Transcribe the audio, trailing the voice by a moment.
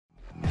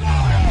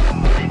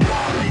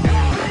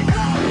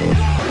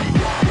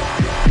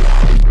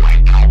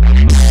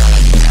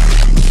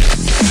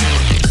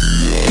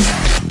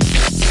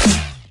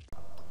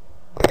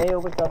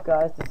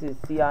guys? This is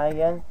CI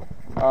again,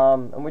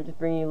 and we're just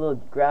bringing you a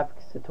little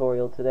graphics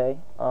tutorial today.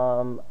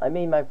 I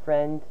made my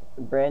friend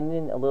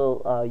Brandon a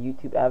little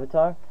YouTube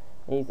avatar,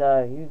 and he's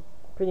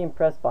pretty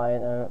impressed by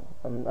it. I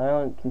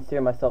don't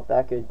consider myself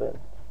that good, but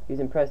he was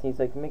impressed, and he's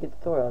like, make a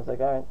tutorial. I was like,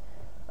 alright.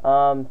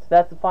 So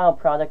that's the final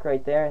product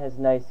right there. It has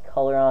a nice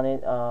color on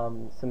it,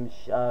 some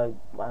I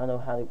don't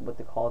know what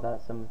to call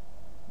that, some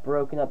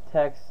broken up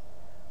text,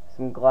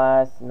 some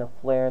glass, and a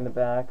flare in the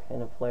back,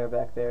 and a flare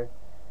back there.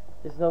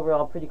 Just an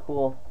overall pretty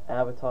cool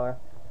avatar.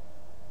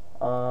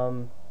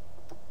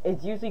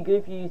 It's usually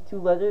good if you use 2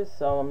 letters,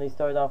 so I'm going to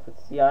start off with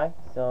CI.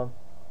 So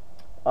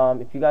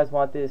if you guys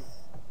want this,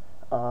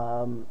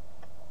 I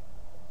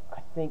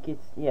think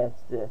it's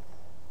this,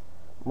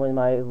 one of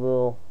my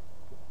little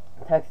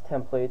text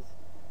templates.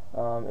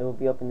 It will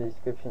be up in the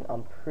description,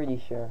 I'm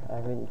pretty sure. I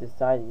haven't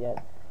decided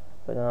yet,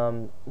 but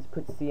let's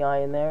put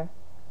CI in there,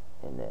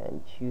 and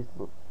then choose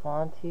the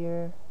font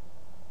here.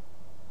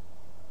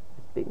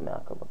 Big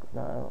Macca, look,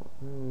 no,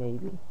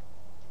 maybe.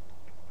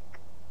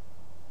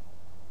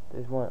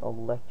 There's one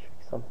electric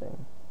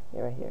something.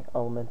 Yeah, right here,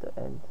 Elemental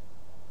End.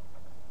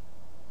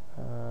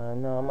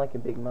 No, I'm like a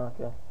Big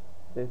Macca.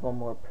 There's one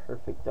more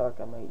perfect dark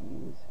I might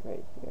use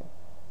right here.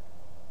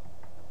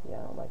 Yeah,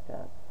 I don't like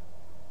that.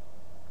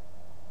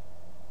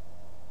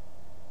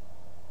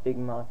 Big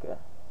Macca.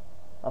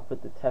 I'll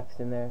put the text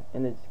in there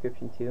in the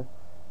description too,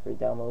 for a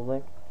download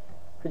link.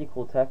 Pretty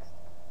cool text.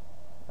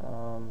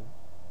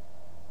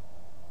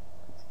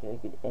 Get a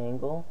good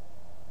angle.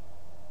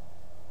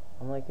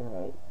 I'm liking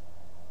right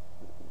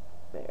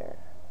there.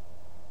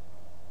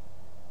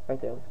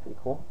 Right there looks pretty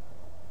cool.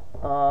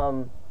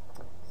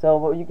 So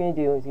what you're going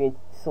to do is you're going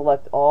to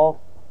select all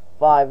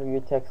 5 of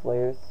your text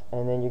layers,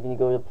 and then you're going to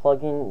go to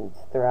plugin. It's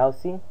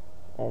Thoroughsy,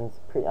 and it's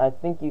pretty. I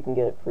think you can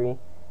get it free.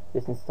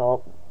 Just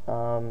install it.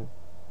 And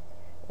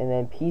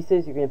then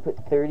pieces, you're going to put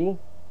 30,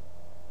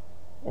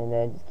 and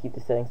then just keep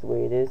the settings the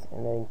way it is,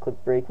 and then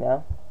click break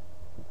now.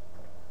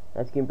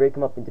 Now you can break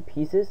them up into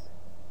pieces.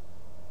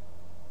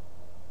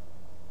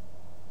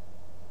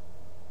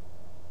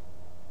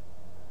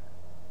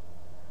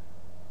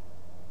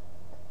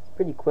 It's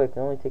pretty quick, it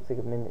only takes like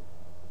a minute.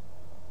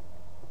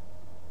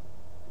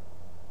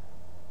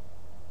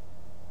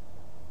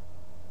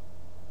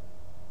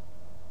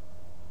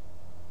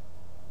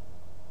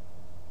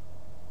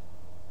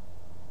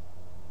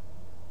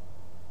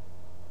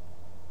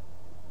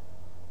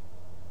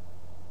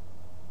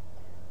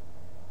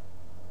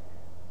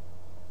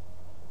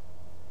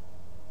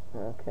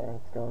 Okay,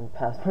 it's going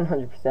past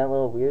 100%, a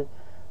little weird.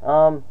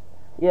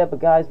 Yeah, but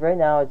guys, right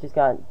now I just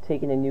got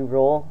taken a new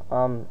role.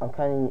 I'm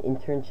kind of in an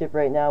internship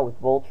right now with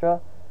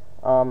Voltra.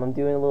 I'm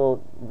doing a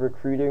little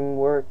recruiting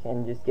work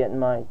and just getting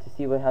to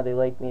see how they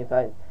like me. If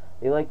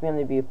they like me, I'm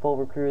gonna be a full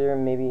recruiter.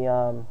 Maybe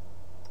yeah.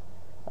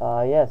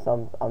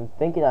 So I'm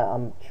thinking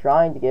I'm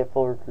trying to get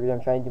full recruiter.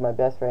 I'm trying to do my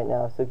best right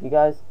now. So if you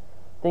guys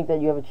think that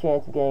you have a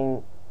chance of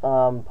getting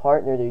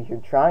partnered, or if you're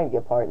trying to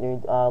get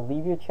partnered,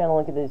 leave your channel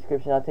link in the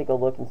description. I'll take a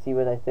look and see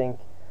what I think.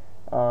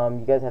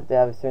 You guys have to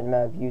have a certain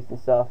amount of views and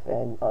stuff,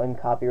 and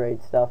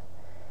uncopyrighted stuff.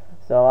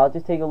 So I'll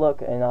just take a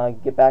look and I'll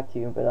get back to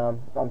you. But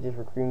I'm just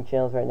recruiting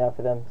channels right now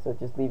for them. So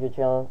just leave your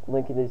channel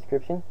link in the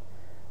description.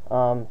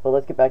 But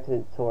let's get back to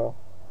the tutorial.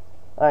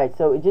 Alright,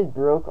 so it just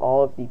broke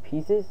all of the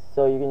pieces.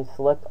 So you're going to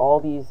select all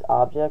these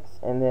objects,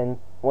 and then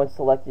once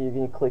selected, you're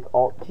going to click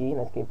Alt G, and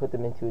that's going to put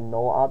them into a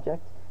null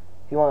object.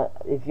 If you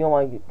don't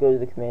want to go to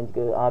the command, you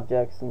go to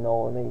Objects,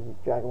 Null, and then you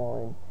just drag them all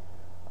in.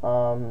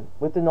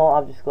 With the null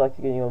object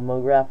selected, you're going to go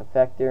MoGraph,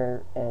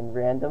 Effector, and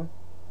Random.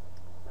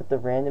 Put the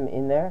random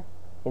in there,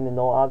 in the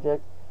null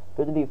object.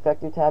 Go to the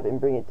Effector tab and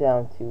bring it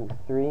down to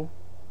 3.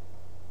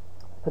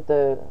 Put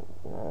the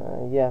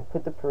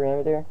put the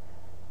parameter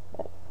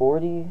at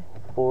 40.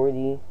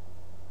 Oh,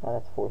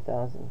 that's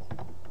 4,000.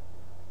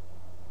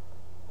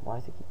 Why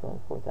does it keep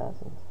going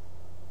 4,000?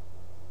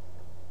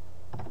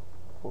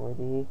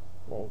 40.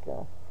 There you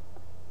go.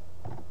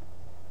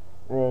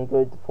 And then you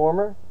go to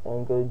Deformer,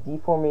 and go to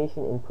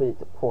Deformation, and put it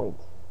to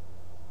point.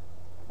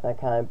 That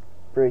kind of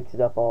breaks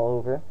it up all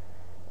over.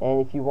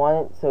 And if you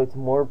want it so it's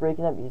more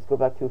breaking up, you just go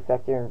back to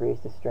Effector and raise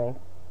the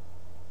strength.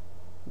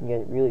 You can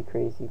get it really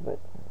crazy, but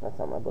that's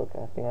not my look.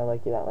 I think I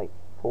like it at like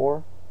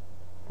 4.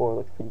 4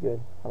 looks pretty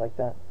good. I like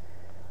that.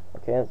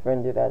 Okay, let's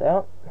render that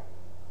out.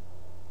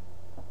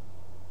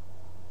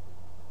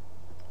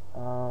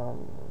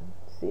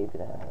 Save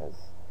it as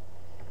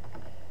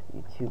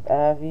YouTube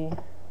Avi,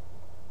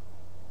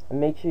 and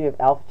make sure you have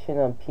Alpha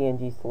Channel and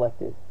PNG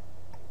selected.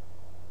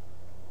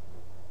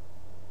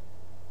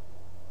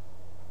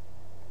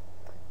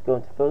 Go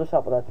into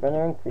Photoshop while that's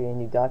rendering, create a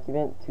new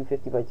document.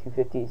 250 by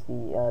 250 is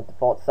the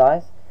default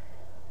size,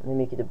 and then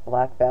make it a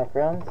black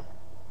background.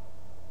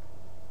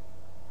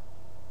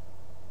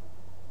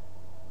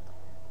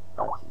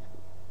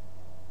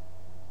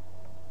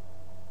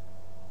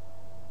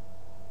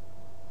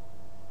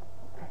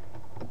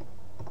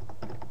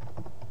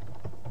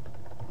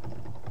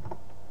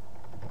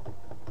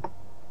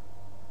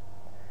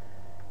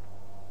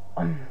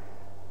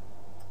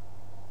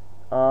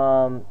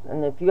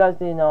 And if you guys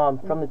didn't know, I'm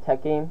from the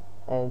tech game,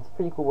 and it's a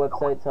pretty cool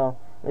website. So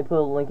they put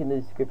a link in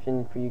the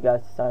description for you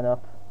guys to sign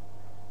up.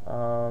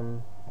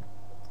 So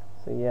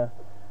yeah.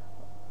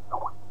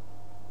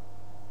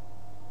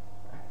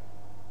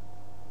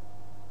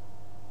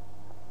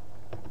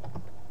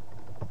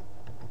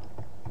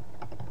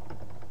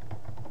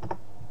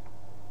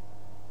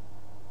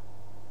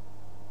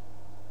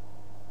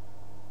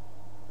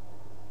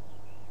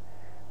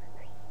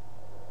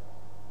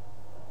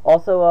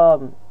 Also,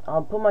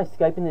 I'll put my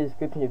Skype in the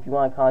description if you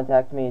want to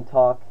contact me and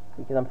talk,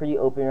 because I'm pretty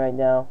open right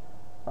now.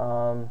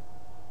 So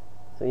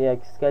yeah,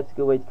 Skype's a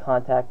good way to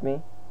contact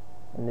me,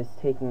 and it's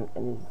taking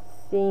an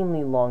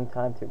insanely long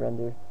time to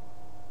render.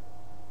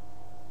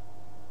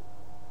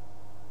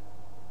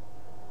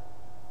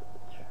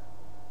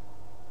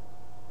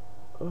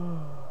 So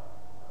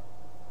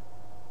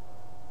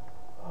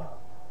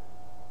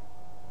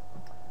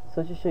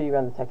let's just show you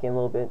around the tech in a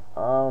little bit,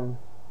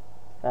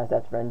 as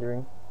that's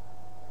rendering.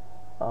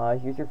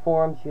 Here's your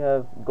forums. You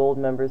have gold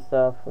member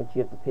stuff, which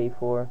you have to pay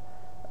for.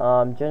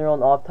 General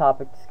and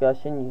off-topic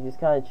discussion, you just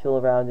kind of chill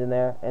around in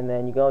there, and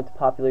then you go into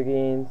popular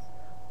games,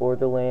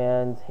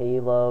 Borderlands,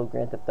 Halo,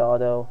 Grand Theft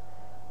Auto.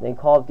 Then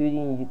Call of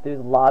Duty, there's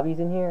lobbies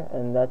in here,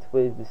 and that's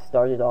what it was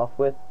started off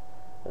with.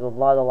 There's a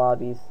lot of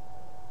lobbies.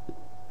 If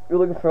you're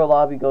looking for a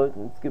lobby,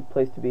 it's a good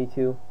place to be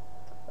too.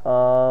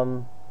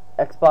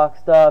 Xbox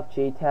stuff,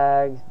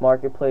 JTags,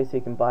 Marketplace, so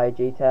you can buy a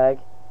JTag.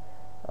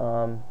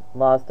 A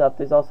lot of stuff.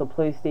 There's also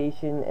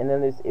PlayStation, and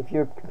then if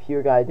you're a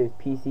computer guy, there's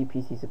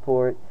PC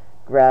support,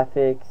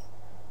 graphics,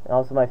 and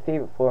also my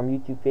favorite forum,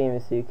 YouTube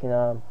Famous, so you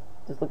can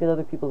just look at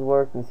other people's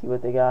work and see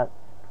what they got.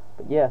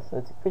 But yeah, so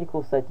it's a pretty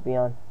cool site to be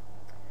on.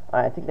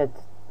 Alright, I think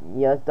that's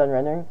done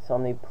rendering, so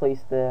I'm going to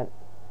place the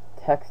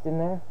text in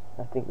there.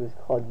 I think it was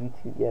called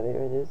YouTube. Yeah,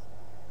 there it is.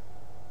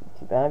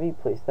 YouTube Abby,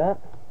 place that.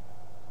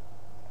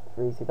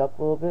 Raise it up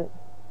a little bit.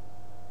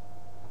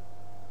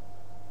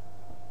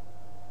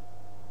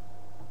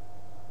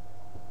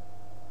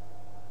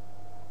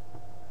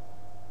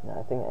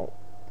 I think I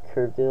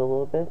curved it a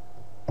little bit.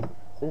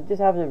 So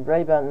just have it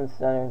right about in the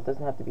center. It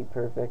doesn't have to be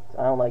perfect.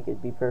 I don't like it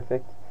to be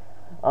perfect.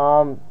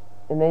 And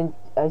then,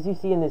 as you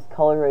see in this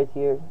color right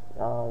here,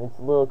 it's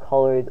a little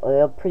colored.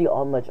 They're pretty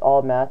much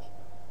all match.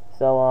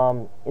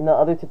 So in the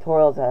other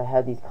tutorials, I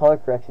had these color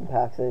correction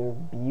packs that are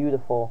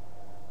beautiful.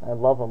 I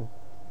love them.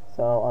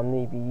 So I'm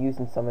going to be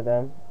using some of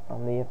them.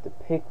 I'm going to have to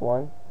pick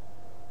one.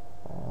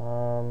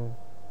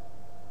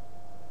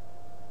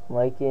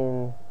 Like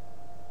in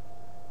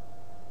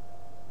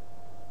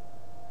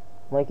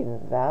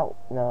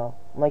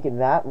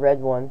that red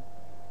one,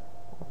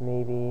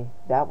 maybe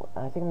that one.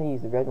 I think I'm gonna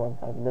use the red one.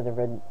 I haven't done the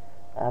red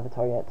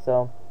avatar yet,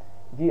 so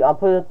I'll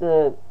put up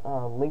the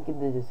link in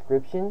the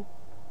description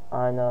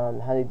on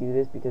how to do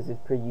this, because it's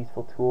a pretty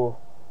useful tool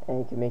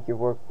and it can make your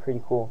work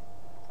pretty cool.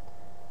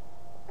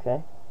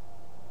 Okay,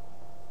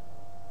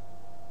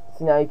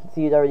 so now you can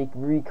see it already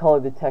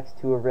recolored the text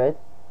to a red.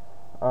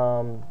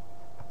 And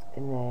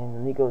then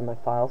let me go to my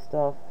file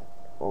stuff.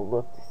 We'll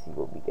look to see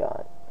what we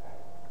got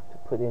to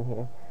put in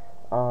here.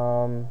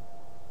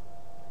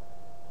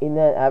 In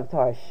that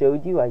avatar I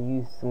showed you, I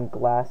used some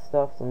glass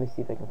stuff, so let me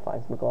see if I can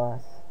find some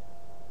glass.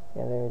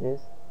 Yeah, there it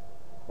is.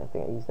 I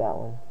think I used that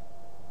one.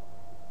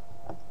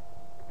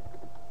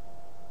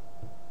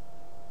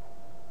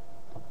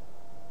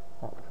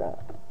 Oh crap.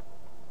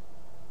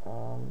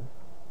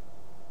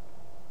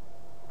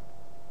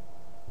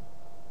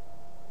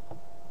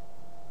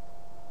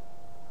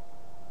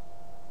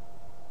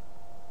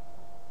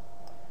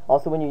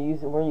 Also, when you're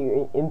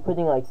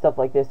inputting like stuff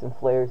like this and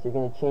flares, you're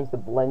going to change the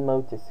blend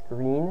mode to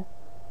screen,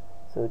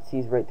 so it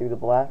sees right through the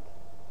black.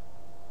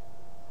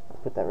 I'll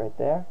put that right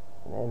there,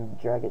 and then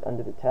drag it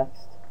under the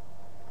text.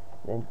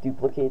 Then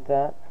duplicate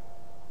that,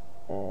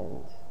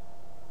 and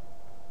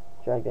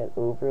drag that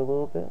over a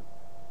little bit.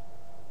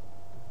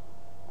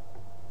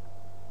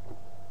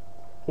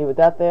 Okay, with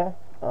that there,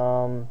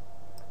 I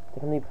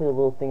think I'm going to put a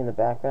little thing in the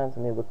background,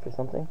 so I'm going to look for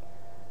something.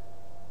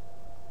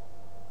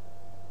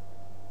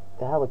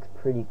 That looks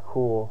pretty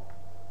cool.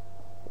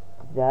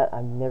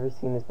 I've never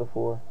seen this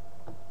before.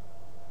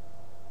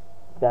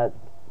 That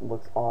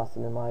looks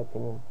awesome in my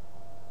opinion.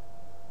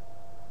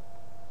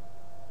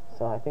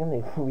 So I think I'm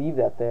going to leave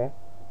that there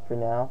for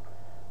now.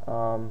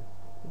 A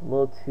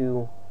little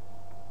too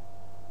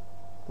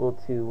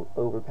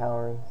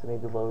overpowering, so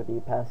maybe lower the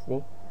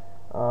opacity.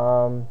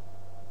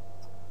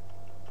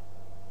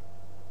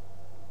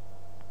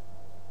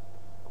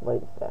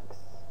 Light effects.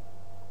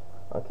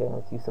 Okay,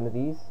 let's use some of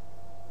these.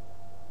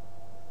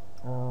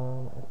 I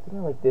think I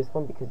like this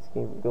one because it's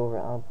going to go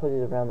around. I'll put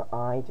it around the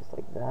eye just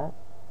like that.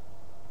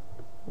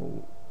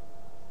 Maybe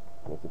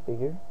make it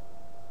bigger.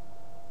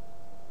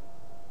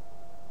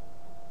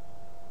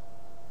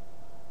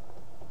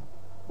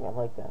 Yeah, I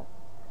like that.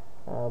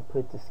 I'll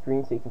put it to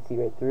screen so you can see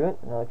right through it.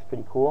 And that looks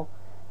pretty cool.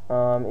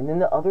 And then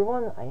the other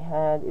one I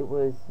had,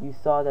 you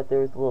saw that there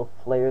was a little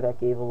flare that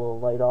gave a little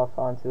light off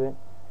onto it.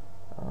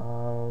 I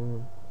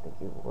think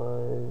it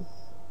was,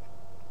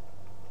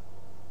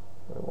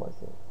 where was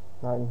it?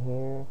 Not in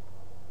here.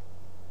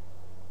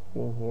 Be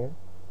in here.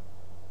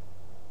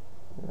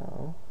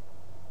 No.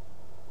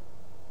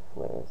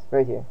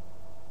 right here.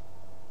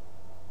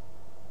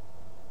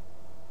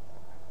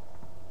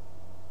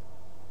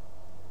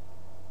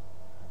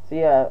 So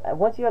yeah,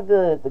 once you have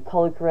the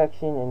color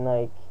correction and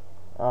like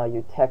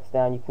your text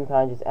down, you can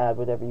kind of just add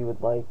whatever you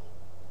would like.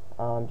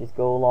 Just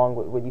go along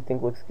with what you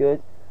think looks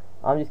good.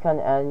 I'm just kind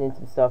of adding in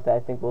some stuff that I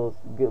think will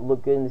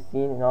look good in the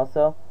scene, and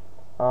also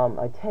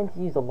I tend to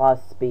use a lot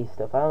of space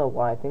stuff. I don't know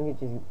why. I think it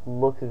just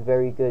looks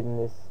very good in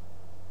this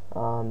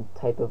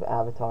type of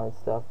avatar and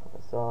stuff.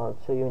 So I'll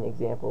show you an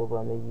example of what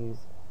I'm going to use.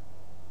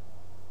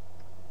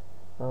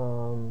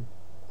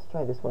 Let's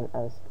try this one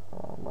as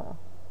wow.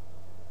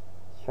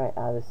 Let's try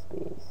out of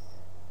space.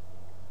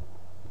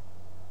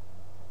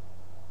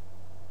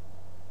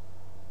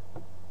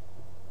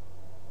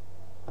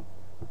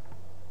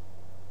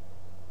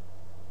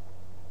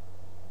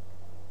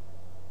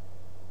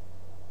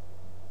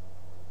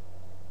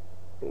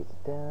 Face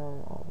it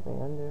down all the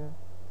way under.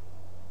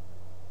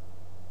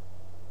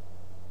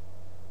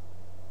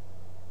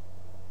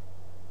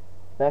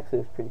 That actually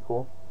looks pretty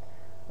cool.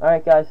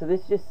 Alright guys, so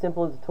this is just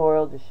simple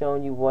tutorial, just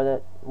showing you what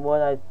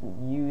I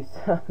use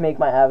to make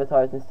my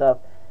avatars and stuff.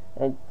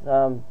 And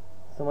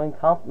someone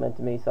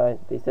complimented me, so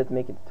they said to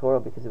make a tutorial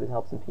because it would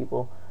help some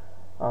people.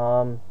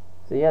 So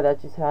yeah,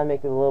 that's just how I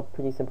make a little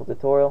pretty simple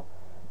tutorial,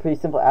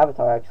 pretty simple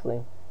avatar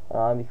actually.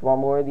 If you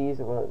want more of these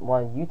or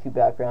want a YouTube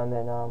background,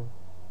 then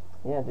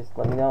yeah, just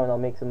let me know and I'll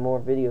make some more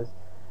videos.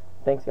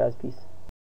 Thanks guys, peace.